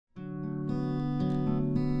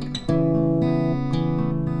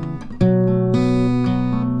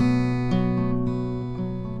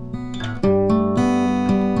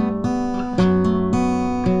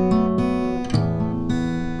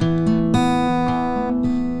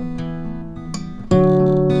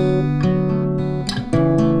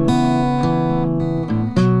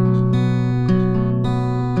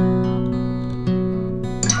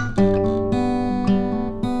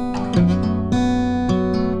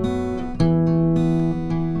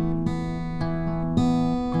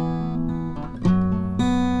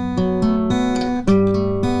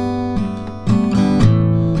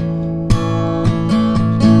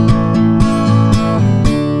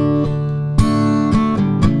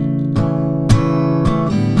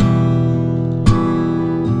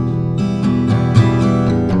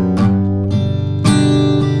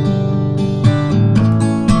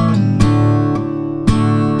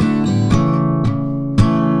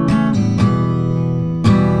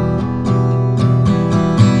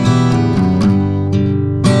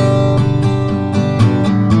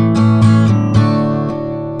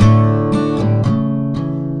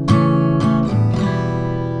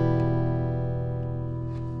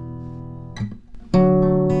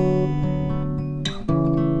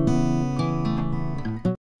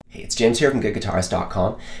it's James here from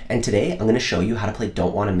goodguitarist.com, and today I'm going to show you how to play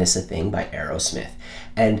Don't Wanna Miss a Thing by Aerosmith.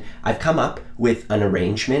 And I've come up with an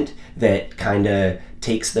arrangement that kind of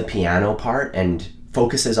takes the piano part and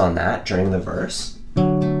focuses on that during the verse,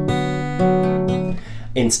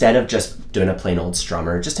 instead of just doing a plain old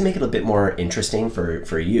strummer, just to make it a bit more interesting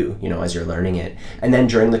for you, as you're learning it. And then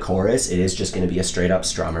during the chorus, it is just going to be a straight up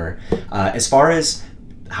strummer. As far as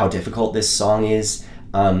how difficult this song is,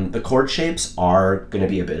 the chord shapes are going to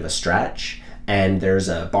be a bit of a stretch, and there's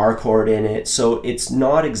a bar chord in it, so it's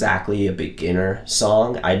not exactly a beginner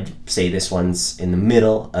song. I'd say this one's in the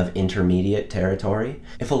middle of intermediate territory.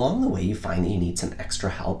 If along the way you find that you need some extra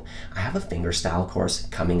help, I have a fingerstyle course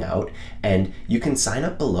coming out, and you can sign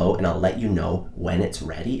up below and I'll let you know when it's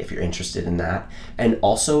ready if you're interested in that. And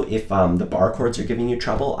also, if the bar chords are giving you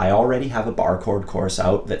trouble, I already have a bar chord course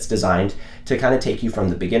out that's designed to kind of take you from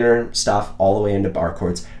the beginner stuff all the way into bar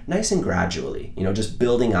chords nice and gradually, just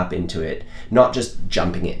building up into it, not just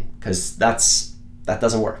jumping in, because that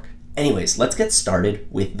doesn't work. Anyways, let's get started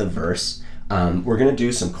with the verse. We're gonna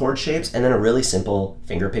do some chord shapes and then a really simple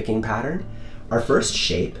finger picking pattern. Our first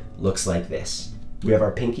shape looks like this. We have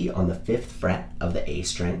our pinky on the 5th fret of the A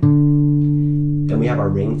string. Then we have our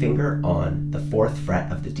ring finger on the 4th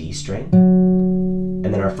fret of the D string.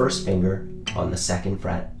 And then our first finger on the 2nd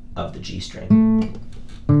fret of the G string.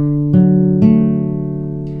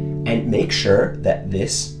 And make sure that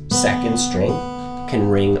this second string can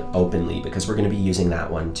ring openly, because we're going to be using that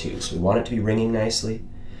one too. So we want it to be ringing nicely.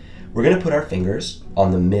 We're going to put our fingers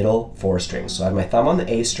on the middle 4 strings. So I have my thumb on the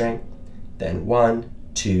A string, then 1,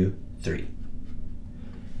 2, 3.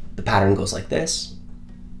 The pattern goes like this.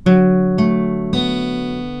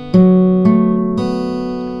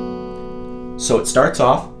 So it starts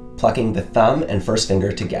off plucking the thumb and first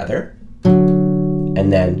finger together,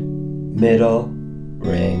 and then middle,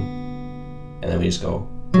 ring, and then we just go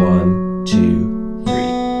 1, 2, 3.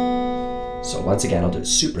 So once again, I'll do it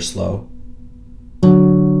super slow.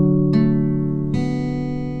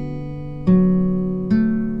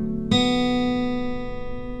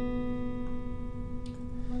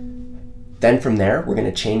 Then from there, we're going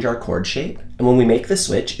to change our chord shape. And when we make the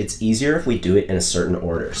switch, it's easier if we do it in a certain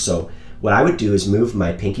order. So what I would do is move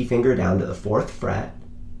my pinky finger down to the 4th fret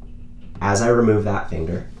as I remove that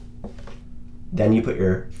finger. Then you put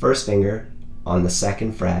your first finger on the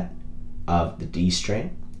 2nd fret of the D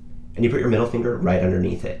string, and you put your middle finger right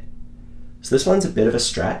underneath it. So this one's a bit of a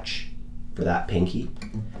stretch for that pinky,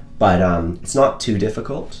 but it's not too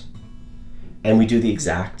difficult. And we do the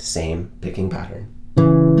exact same picking pattern.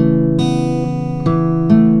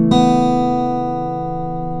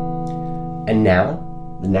 And now,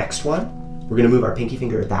 the next one, we're going to move our pinky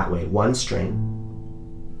finger that way, 1 string,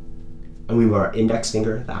 and we move our index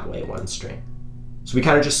finger that way, 1 string. So we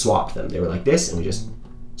kind of just swapped them. They were like this, and we just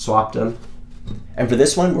swapped them. And for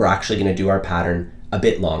this one, we're actually going to do our pattern a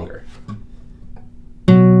bit longer.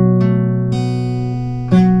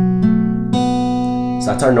 So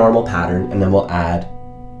that's our normal pattern, and then we'll add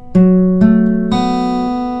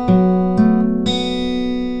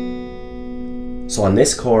so on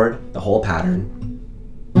this chord, the whole pattern.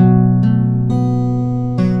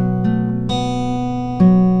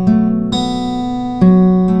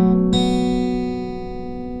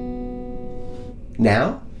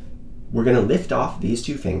 Now, we're going to lift off these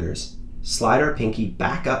 2 fingers, slide our pinky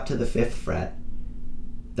back up to the 5th fret,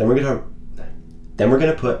 then we're going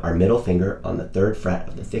to put our middle finger on the 3rd fret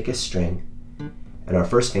of the thickest string, and our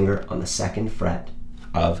first finger on the 2nd fret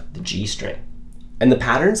of the G string. And the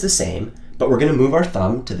pattern's the same, but we're going to move our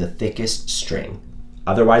thumb to the thickest string.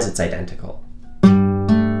 Otherwise, it's identical.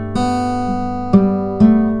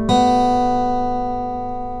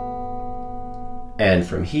 And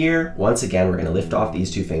from here, once again, we're going to lift off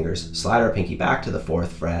these 2 fingers, slide our pinky back to the 4th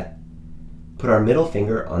fret, put our middle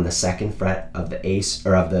finger on the 2nd fret of the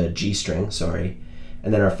G string,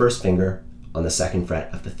 and then our first finger on the 2nd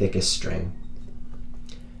fret of the thickest string.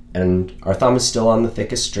 And our thumb is still on the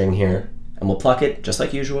thickest string here, and we'll pluck it just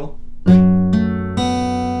like usual.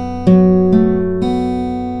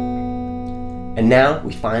 And now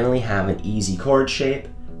we finally have an easy chord shape.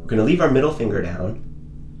 We're going to leave our middle finger down,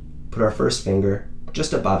 put our first finger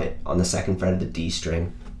just above it on the 2nd fret of the D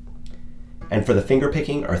string. And for the finger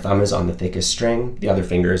picking, our thumb is on the thickest string. The other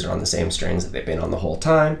fingers are on the same strings that they've been on the whole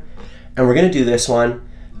time. And we're going to do this one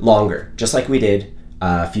longer, just like we did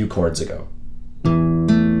a few chords ago. 3,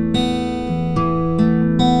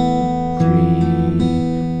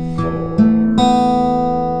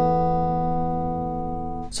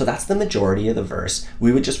 4. So that's the majority of the verse.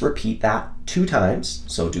 We would just repeat that 2 times.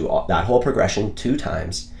 So do that whole progression 2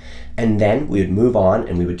 times. And then we would move on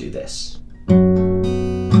and we would do this.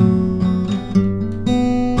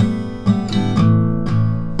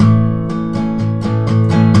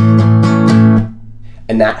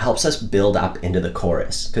 And that helps us build up into the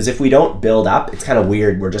chorus. Because if we don't build up, it's kind of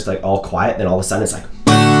weird. We're just like all quiet, then all of a sudden it's like,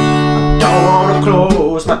 I don't want to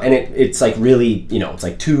close my... And it's like really, you know, it's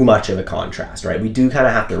like too much of a contrast, right? We do kind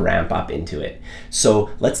of have to ramp up into it. So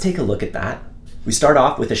let's take a look at that. We start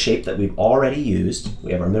off with a shape that we've already used.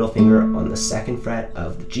 We have our middle finger on the 2nd fret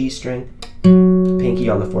of the G string, pinky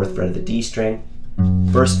on the 4th fret of the D string,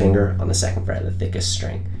 first finger on the 2nd fret of the thickest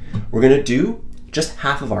string. We're going to do just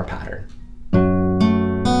half of our pattern.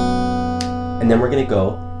 And then we're going to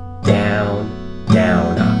go down,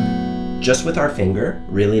 down, up, just with our finger,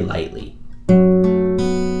 really lightly.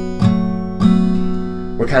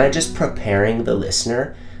 We're kind of just preparing the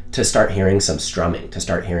listener to start hearing some strumming, to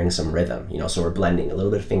start hearing some rhythm, you know, so we're blending a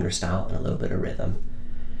little bit of fingerstyle and a little bit of rhythm.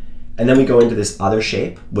 And then we go into this other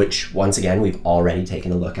shape, which once again, we've already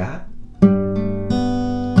taken a look at.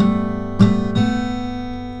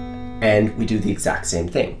 And we do the exact same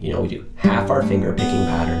thing. You know, we do half our finger picking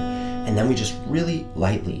pattern, and then we just really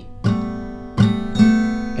lightly.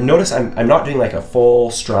 And notice I'm not doing like a full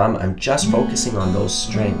strum, I'm just focusing on those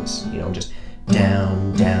strings, you know, just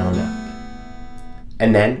down, down, up.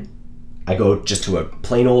 And then I go just to a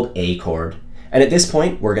plain old A chord. And at this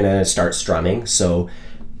point, we're gonna start strumming. So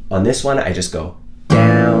on this one, I just go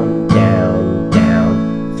down, down,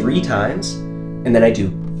 down 3 times, and then I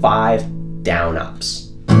do 5 down ups.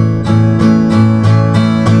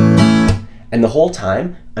 And the whole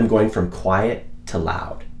time, I'm going from quiet to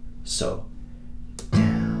loud. So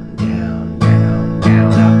down, down, down,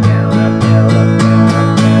 down, up, down, up, down, up, down,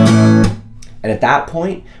 up, down, up. And at that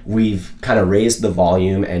point, we've kind of raised the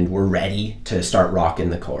volume and we're ready to start rocking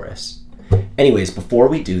the chorus. Anyways, before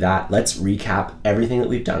we do that, let's recap everything that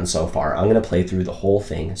we've done so far. I'm gonna play through the whole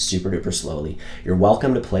thing super duper slowly. You're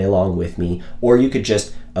welcome to play along with me, or you could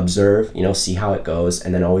just observe, you know, see how it goes,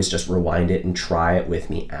 and then always just rewind it and try it with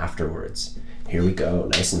me afterwards. Here we go,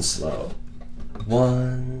 nice and slow.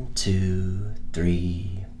 1, 2,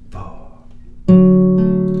 3, 4.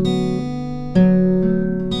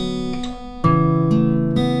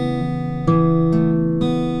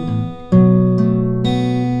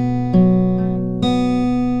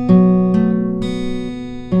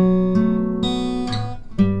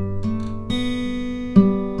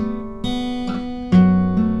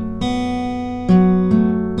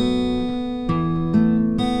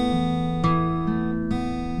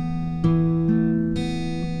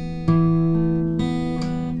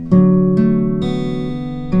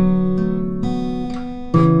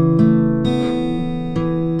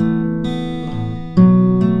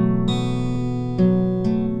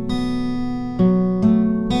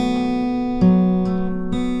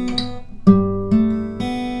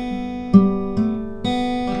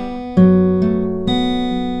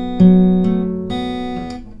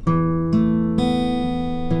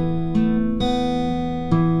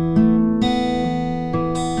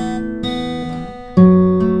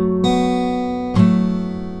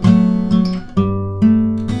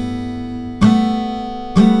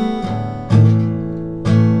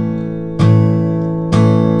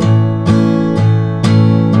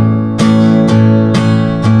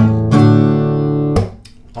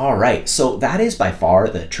 So that is by far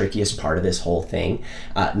the trickiest part of this whole thing.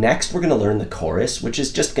 Next, we're going to learn the chorus, which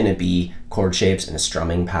is just going to be chord shapes and a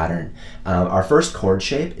strumming pattern. Our first chord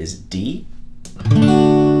shape is D. And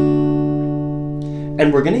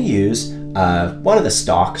we're going to use one of the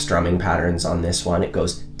stock strumming patterns on this one. It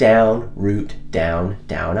goes down, root, down,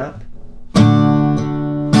 down, up.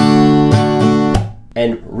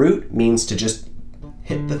 And root means to just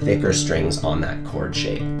hit the thicker strings on that chord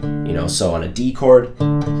shape. You know, so on a D chord,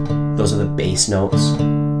 those are the bass notes.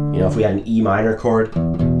 You know, if we had an E minor chord,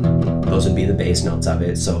 those would be the bass notes of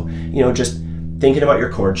it. So, you know, just thinking about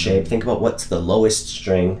your chord shape, think about what's the lowest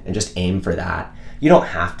string and just aim for that. You don't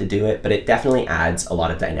have to do it, but it definitely adds a lot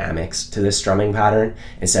of dynamics to this strumming pattern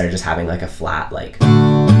instead of just having like a flat, like,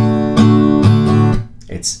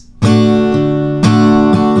 it's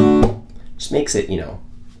just makes it, you know,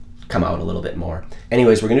 come out a little bit more.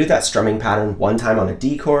 Anyways, we're gonna do that strumming pattern one time on a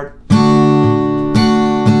D chord.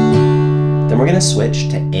 Then we're gonna switch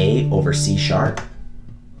to A over C sharp.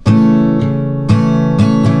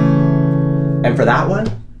 And for that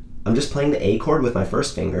one, I'm just playing the A chord with my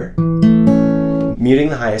first finger, muting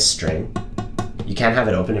the highest string. You can have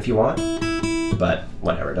it open if you want, but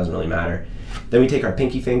whatever, it doesn't really matter. Then we take our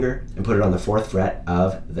pinky finger and put it on the 4th fret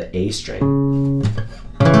of the A string.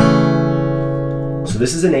 So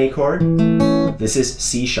this is an A chord, this is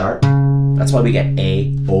C sharp. That's why we get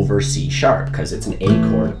A over C sharp, because it's an A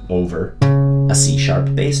chord over a C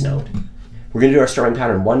sharp bass note. We're gonna do our strumming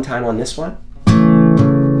pattern one time on this one.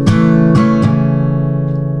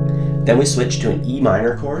 Then Then we switch to an E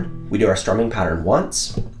minor chord. We do our strumming pattern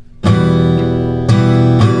once.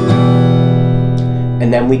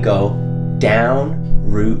 And then we go down,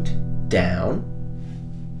 root, down.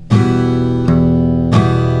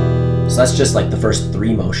 So that's just like the first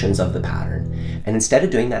 3 motions of the pattern. And instead of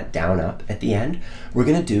doing that down up at the end, we're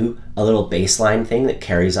gonna do a little bass line thing that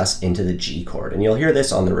carries us into the G chord. And you'll hear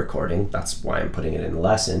this on the recording. That's why I'm putting it in the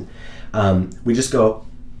lesson. We just go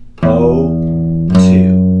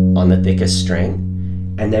O2 on the thickest string.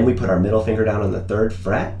 And then we put our middle finger down on the 3rd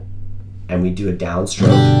fret and we do a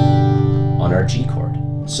downstroke on our G chord.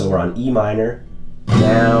 So we're on E minor,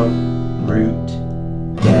 down, root,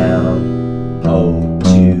 down,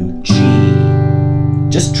 O2, G.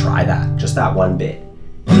 Just try that, just that one bit.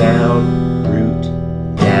 Down, root,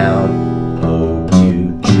 down,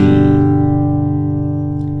 O2, G.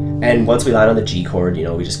 And once we land on the G chord, you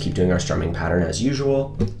know, we just keep doing our strumming pattern as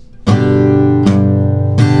usual.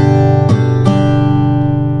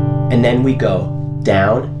 And then we go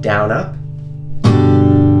down, down, up.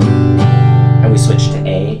 And we switch to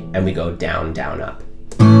A and we go down, down, up.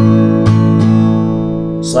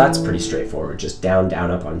 So that's pretty straightforward, just down, down,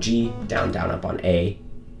 up on G, down, down, up on A.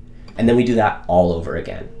 And then we do that all over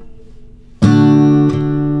again.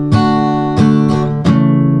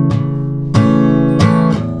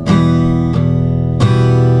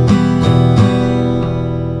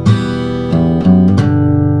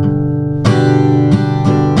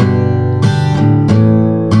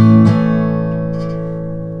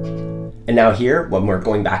 And now here, when we're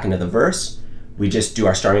going back into the verse, we just do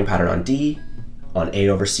our strumming pattern on D, on A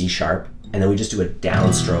over C sharp, and then we just do a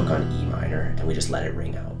downstroke on E minor, and we just let it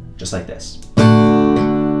ring out, just like this.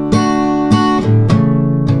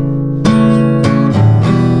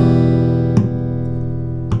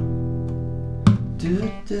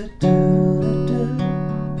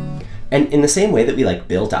 And in the same way that we like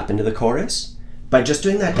build up into the chorus, by just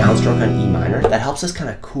doing that downstroke on E minor, that helps us kind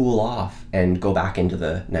of cool off and go back into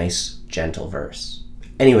the nice, gentle verse.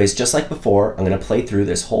 Anyways, just like before, I'm gonna play through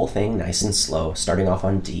this whole thing nice and slow, starting off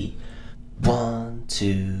on D. 1,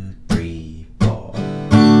 2, 3, 4.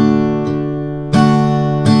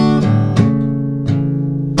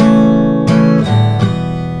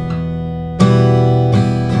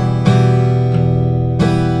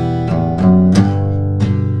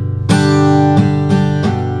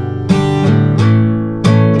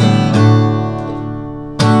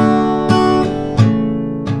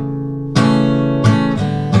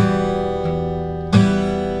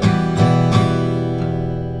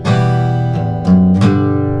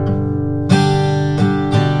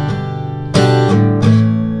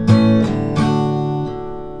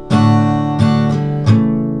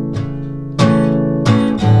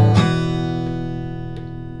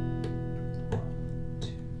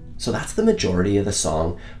 So that's the majority of the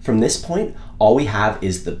song. From this point, all we have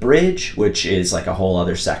is the bridge, which is like a whole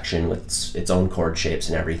other section with its own chord shapes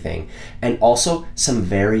and everything, and also some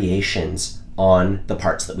variations on the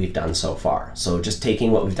parts that we've done so far. So just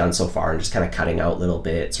taking what we've done so far and just kind of cutting out little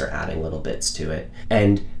bits or adding little bits to it.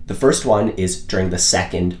 And the first one is during the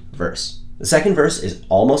 2nd verse. The 2nd verse is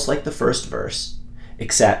almost like the 1st verse,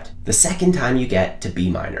 except the 2nd time you get to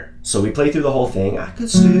B minor. So we play through the whole thing. I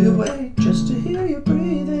could stay awake just to hear you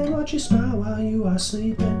breathing, watch you smile while you are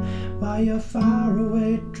sleeping, while you're far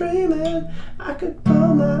away dreaming. I could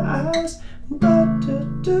close my eyes.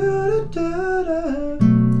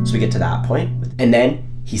 So we get to that point, and then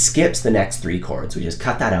he skips the next 3 chords. We just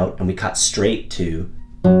cut that out and we cut straight to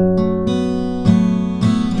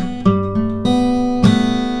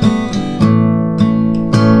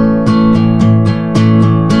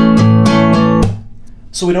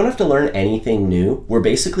So we don't have to learn anything new. We're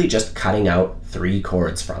basically just cutting out 3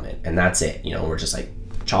 chords from it, and that's it. You know, we're just like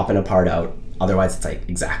chopping a part out. Otherwise, it's like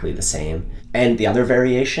exactly the same. And the other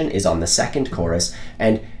variation is on the 2nd chorus,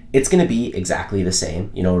 and it's gonna be exactly the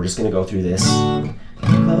same. You know, we're just gonna go through this.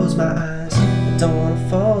 Close my eyes, I don't wanna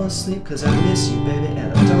fall asleep, cause I miss you, baby,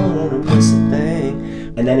 and I don't wanna miss a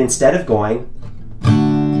thing. And then instead of going,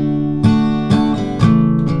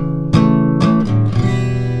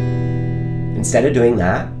 instead of doing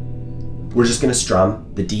that, we're just gonna strum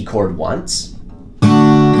the D chord once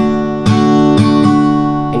and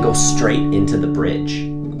go straight into the bridge,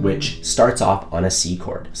 which starts off on a C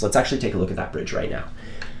chord. So let's actually take a look at that bridge right now.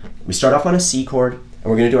 We start off on a C chord, and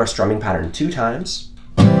we're gonna do our strumming pattern 2 times.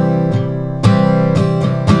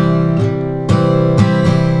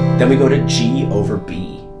 Then we go to G over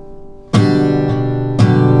B.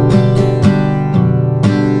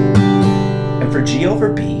 And for G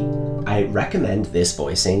over B, I recommend this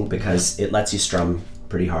voicing because it lets you strum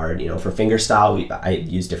pretty hard. You know, for fingerstyle, I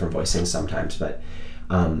use different voicings sometimes, but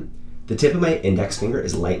the tip of my index finger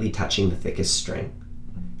is lightly touching the thickest string.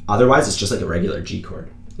 Otherwise, it's just like a regular G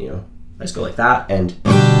chord, you know? I just go like that, and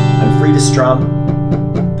I'm free to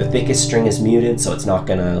strum. The thickest string is muted, so it's not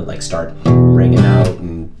gonna like start ringing out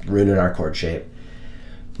and ruining our chord shape.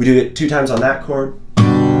 We do it 2 times on that chord.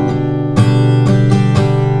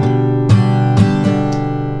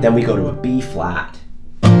 Then we go to a B flat.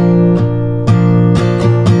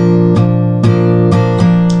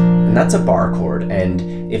 And that's a bar chord, and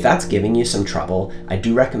if that's giving you some trouble, I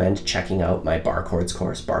do recommend checking out my bar chords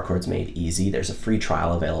course, Bar Chords Made Easy. There's a free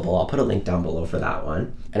trial available. I'll put a link down below for that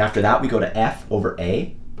one. And after that, we go to F over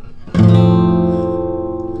A.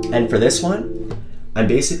 And for this one, I'm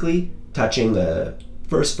basically touching the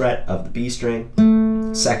 1st fret of the B string,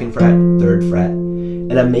 2nd fret, 3rd fret,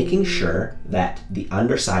 and I'm making sure that the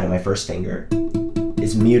underside of my 1st finger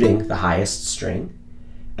is muting the highest string,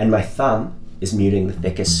 and my thumb is muting the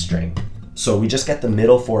thickest string. So we just get the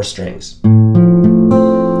middle 4 strings.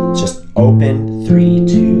 It's just open, 3,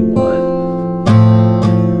 2,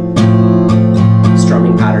 1.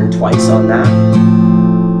 Strumming pattern twice on that.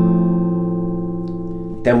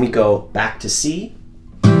 Then we go back to C,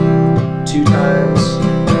 2 times.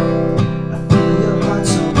 I feel your heart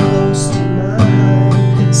so close to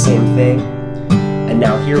mine. Same thing. And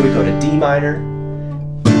now here we go to D minor.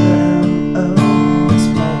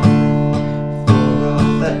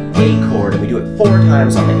 A chord, and we do it 4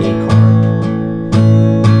 times on the A chord.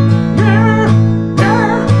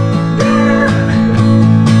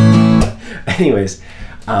 Anyways,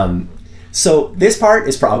 so this part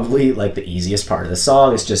is probably like the easiest part of the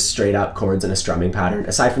song. It's just straight up chords in a strumming pattern.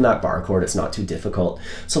 Aside from that bar chord, it's not too difficult.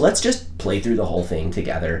 So let's just play through the whole thing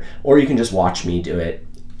together, or you can just watch me do it.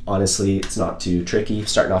 Honestly, it's not too tricky.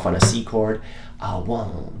 Starting off on a C chord.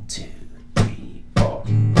 1, 2, 3, 4.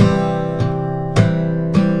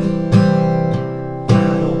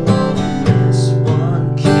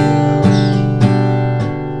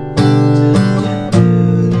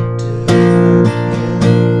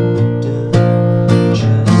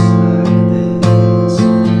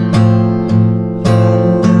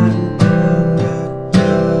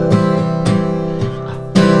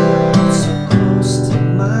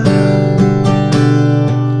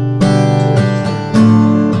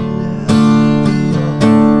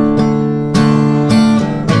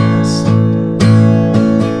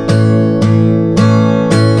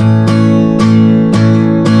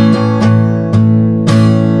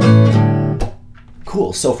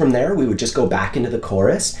 Cool, so from there we would just go back into the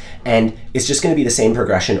chorus, and it's just going to be the same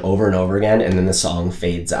progression over and over again, and then the song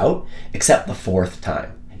fades out, except the 4th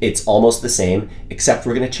time. It's almost the same, except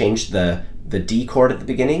we're going to change the D chord at the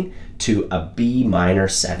beginning to a B minor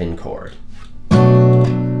 7 chord.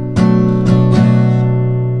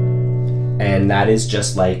 And that is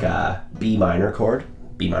just like a B minor chord,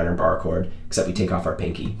 B minor bar chord, except we take off our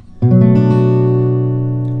pinky.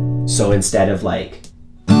 So instead of like,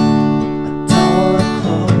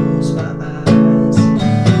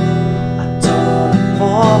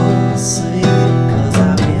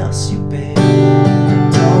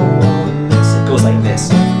 it goes like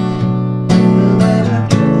this. And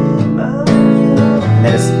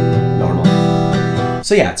then it's normal.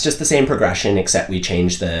 So yeah, it's just the same progression, except we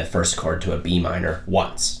change the 1st chord to a B minor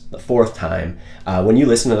once. The 4th time, when you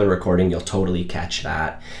listen to the recording, you'll totally catch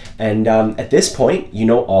that. And at this point, you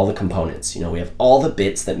know all the components. You know, we have all the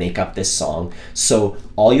bits that make up this song. So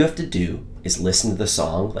all you have to do is listen to the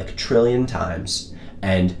song like a trillion times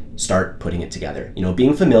and start putting it together. You know,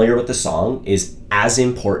 being familiar with the song is as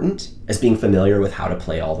important as being familiar with how to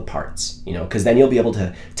play all the parts, you know, because then you'll be able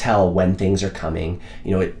to tell when things are coming.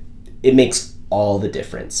 You know, it makes all the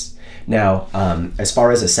difference. Now, as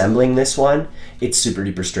far as assembling this one, it's super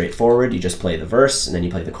duper straightforward. You just play the verse, and then you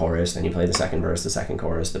play the chorus, then you play the 2nd verse, the 2nd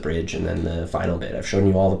chorus, the bridge, and then the final bit. I've shown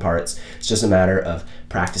you all the parts. It's just a matter of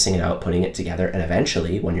practicing it out, putting it together, and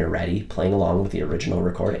eventually, when you're ready, playing along with the original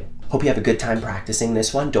recording. Hope you have a good time practicing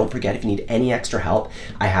this one. Don't forget, if you need any extra help,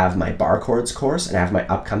 I have my bar chords course, and I have my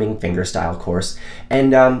upcoming fingerstyle course.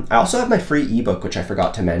 And I also have my free ebook, which I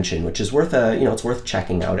forgot to mention, which is worth it's worth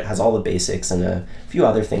checking out. It has all the basics and a few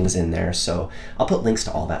other things in there. So I'll put links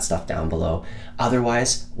to all that stuff down below.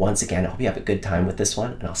 Otherwise, once again, I hope you have a good time with this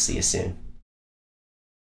one, and I'll see you soon.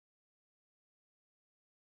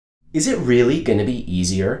 Is it really going to be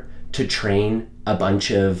easier to train a bunch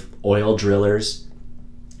of oil drillers,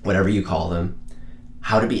 whatever you call them,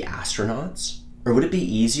 how to be astronauts? Or would it be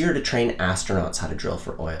easier to train astronauts how to drill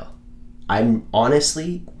for oil? I'm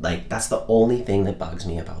honestly, like, that's the only thing that bugs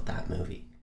me about that movie.